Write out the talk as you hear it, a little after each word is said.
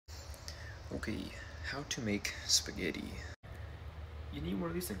Okay, how to make spaghetti. You need one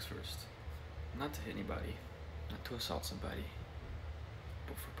of these things first. Not to hit anybody, not to assault somebody,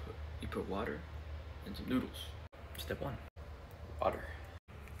 but you put water and some noodles. Step one, water.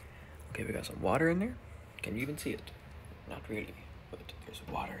 Okay, we got some water in there. Can you even see it? Not really, but there's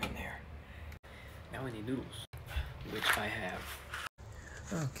water in there. Now we need noodles, which I have.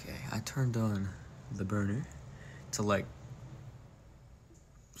 Okay, I turned on the burner to like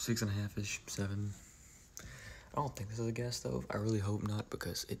 6.5-ish, 7. I don't think this is a gas stove. I really hope not,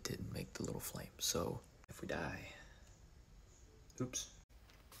 because it didn't make the little flame. So if we die, oops.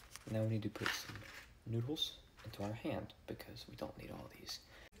 Now we need to put some noodles into our hand, because we don't need all these.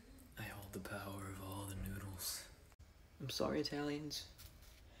 I hold the power of all the noodles. I'm sorry, Italians.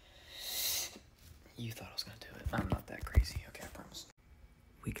 You thought I was gonna do it. I'm not that crazy, okay, I promise.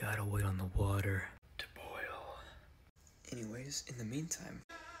 We gotta wait on the water to boil. Anyways, in the meantime,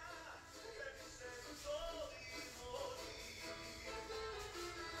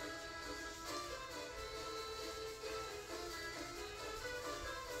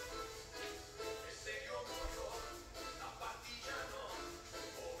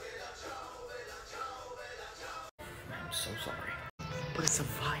 I'm so sorry. But it's a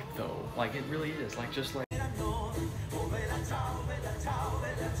vibe though. Like, it really is. Like, just like.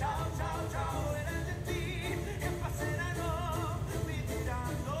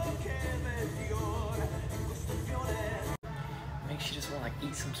 Makes you just want to like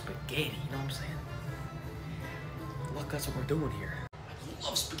eat some spaghetti, you know what I'm saying? Look, that's what we're doing here. I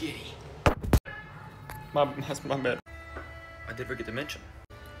love spaghetti. That's my bad. I did forget to mention,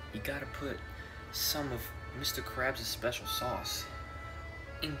 you gotta put some of Mr. Krabs' special sauce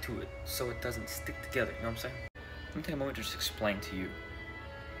into it so it doesn't stick together, you know what I'm saying? Let me take a moment to just explain to you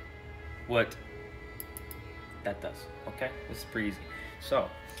what that does, okay? This is pretty easy. So,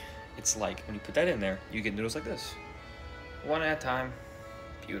 it's like when you put that in there, you get noodles like this. One at a time,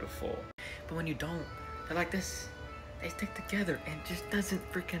 beautiful. But when you don't, they're like this. They stick together and it just doesn't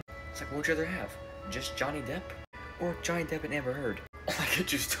freaking. It's like, what would you rather have? Just Johnny Depp? Or Johnny Depp and Amber Heard? Like, it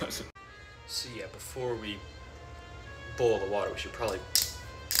just doesn't. So yeah, before we boil the water, we should probably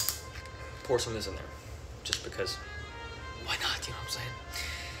pour some of this in there. Just because, why not, you know what I'm saying?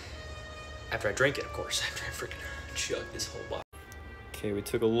 After I drink it, of course, after I freaking chug this whole bottle. Okay, we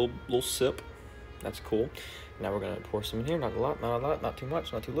took a little sip. That's cool. Now we're gonna pour some in here. Not a lot, not too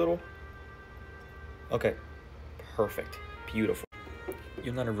much, not too little. Okay, perfect, beautiful.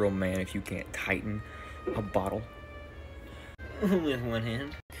 You're not a real man if you can't tighten a bottle with one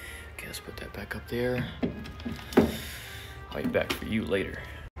hand. Okay, let's put that back up there. I'll be back for you later.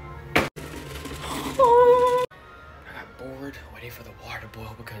 I got bored waiting for the water to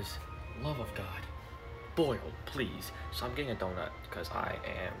boil because, love of God, boil, please. So I'm getting a donut because I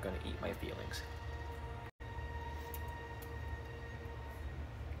am gonna eat my feelings.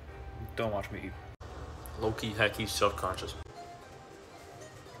 Don't watch me eat. Low-key, hacky, self-conscious.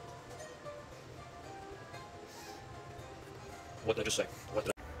 What did I just say? What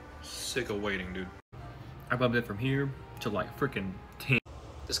did I... Sick of waiting, dude. I bumped it from here to like freaking 10.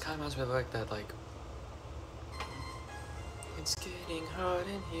 This kind of reminds me of like that, like, it's getting hot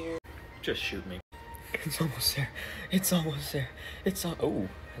in here. Just shoot me. It's almost there. It's almost there. It's on. Oh,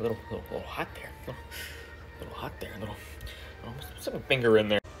 a little hot there. A little hot there. A little stick a finger in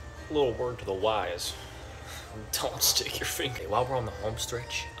there. A little word to the wise. Don't stick your finger. Okay, while we're on the home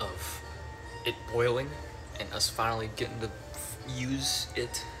stretch of it boiling and us finally getting to use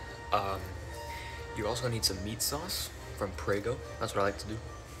it, you're also gonna need some meat sauce from Prego. That's what I like to do,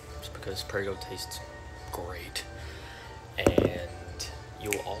 just because Prego tastes great. And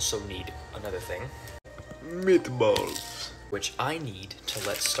you'll also need another thing, meatballs, which I need to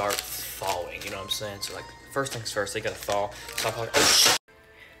let start thawing. You know what I'm saying? So like, first things first, they gotta thaw. So I'm like, oh shit.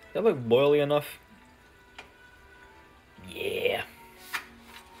 That look boily enough? Yeah.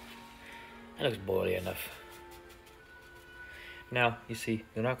 That looks boily enough. Now, you see,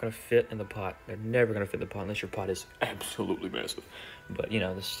 they're not going to fit in the pot. They're never going to fit in the pot unless your pot is absolutely massive. But, you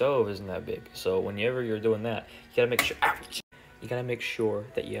know, the stove isn't that big. So whenever you're doing that, you got to make sure... Ouch! You got to make sure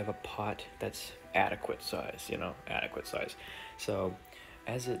that you have a pot that's adequate size, you know, adequate size. So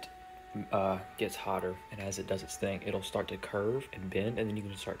as it gets hotter and as it does its thing, it'll start to curve and bend, and then you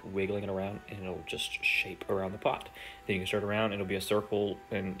can start wiggling it around and it'll just shape around the pot. Then you can start around and it'll be a circle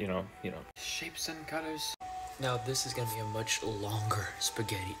and, you know, shapes and colors. Now this is gonna be a much longer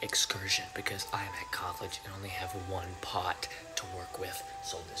spaghetti excursion because I'm at college and only have one pot to work with,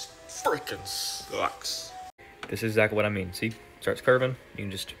 so this freaking sucks. This is exactly what I mean. See, starts curving, you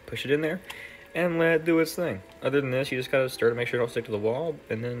can just push it in there and let it do its thing. Other than this, you just gotta stir to make sure it don't stick to the wall,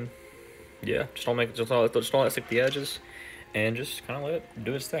 and then Yeah, just don't let it stick to the edges, and just kind of let it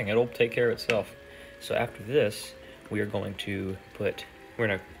do its thing. It'll take care of itself. So after this, we are going to put,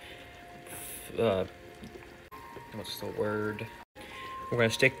 what's the word? We're gonna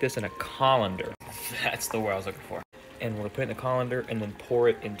stick this in a colander. That's the word I was looking for. And we're gonna put it in the colander and then pour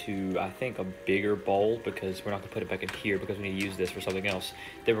it into, I think, a bigger bowl, because we're not gonna put it back in here because we need to use this for something else.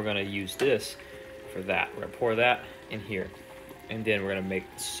 Then we're gonna use this for that. We're gonna pour that in here. And then we're gonna make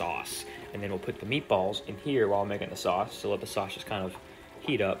the sauce. And then we'll put the meatballs in here while making the sauce. So let the sauce just kind of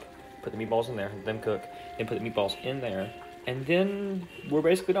heat up. Put the meatballs in there, let them cook. Then put the meatballs in there. And then we're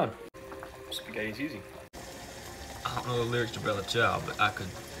basically done. Spaghetti's easy. I don't know the lyrics to Bella Ciao, but I could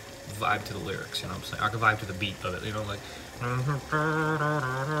vibe to the lyrics, you know what I'm saying? I could vibe to the beat of it, you know, like...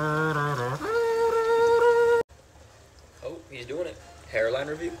 Oh, he's doing it. Hairline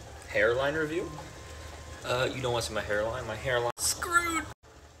review? Hairline review? You don't want to see my hairline? My hairline... Screwed!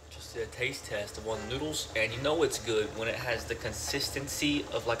 Just did a taste test of one of the noodles, and you know it's good when it has the consistency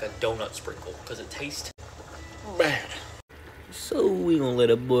of like a donut sprinkle, because it tastes bad. So we gonna let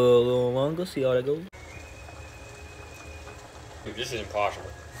it boil a little longer, see how that goes. Dude, this is impossible.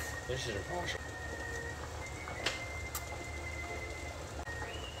 This is impossible.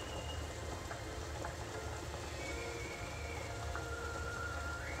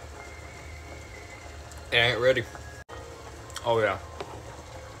 It ain't ready. Oh yeah.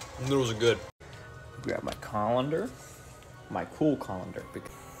 Noodles are good. Grab my colander. My cool colander. It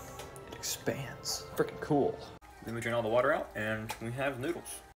expands. Freaking cool. Then we drain all the water out and we have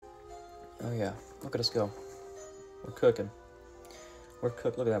noodles. Oh yeah. Look at us go. We're cooking. We're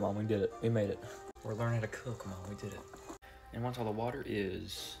cooked. Look at that, Mom. We did it. We made it. We're learning how to cook, Mom. We did it. And once all the water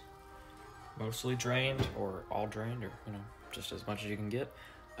is mostly drained, or all drained, or, you know, just as much as you can get,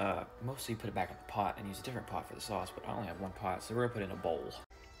 mostly put it back in the pot and use a different pot for the sauce, but I only have one pot, so we're gonna put it in a bowl.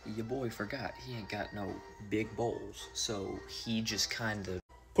 Your boy forgot he ain't got no big bowls, so he just kind of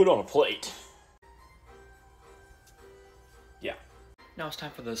put on a plate. Yeah. Now it's time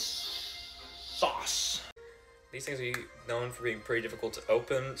for the sauce. These things are known for being pretty difficult to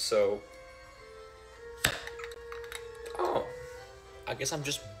open, so... Oh. I guess I'm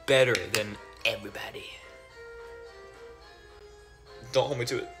just better than everybody. Don't hold me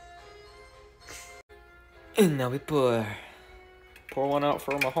to it. And now we pour one out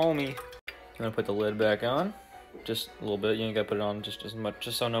for my homie. You wanna put the lid back on? Just a little bit. You ain't gotta put it on just as much,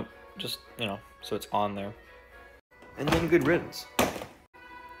 just so no, just, you know, so it's on there. And then good riddance.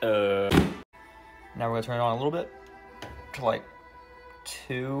 Now we're gonna turn it on a little bit to like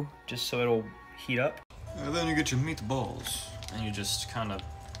 2, just so it'll heat up. And then you get your meatballs and you just kind of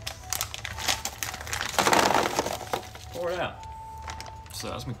pour it out. So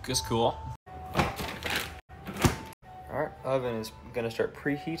that's cool. Alright, oven is gonna start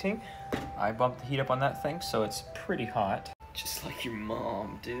preheating. I bumped the heat up on that thing, so it's pretty hot. Just like your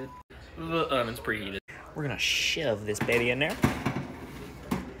mom, dude. The oven's preheated. We're gonna shove this baby in there.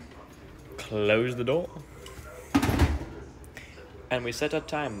 Close the door. And we set a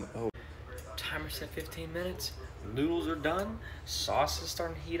time. Oh, timer set 15 minutes. Noodles are done. Sauce is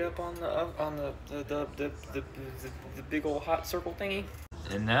starting to heat up on the big old hot circle thingy.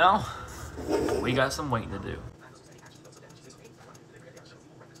 And now we got some waiting to do.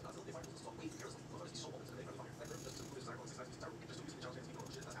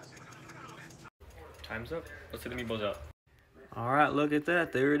 Time's up. Let's get the meatballs out. Alright, look at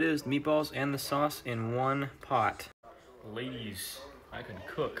that. There it is. Meatballs and the sauce in one pot. Ladies, I can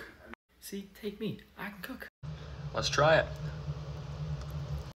cook. See, take me. I can cook. Let's try it.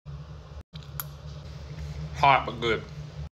 Hot but good.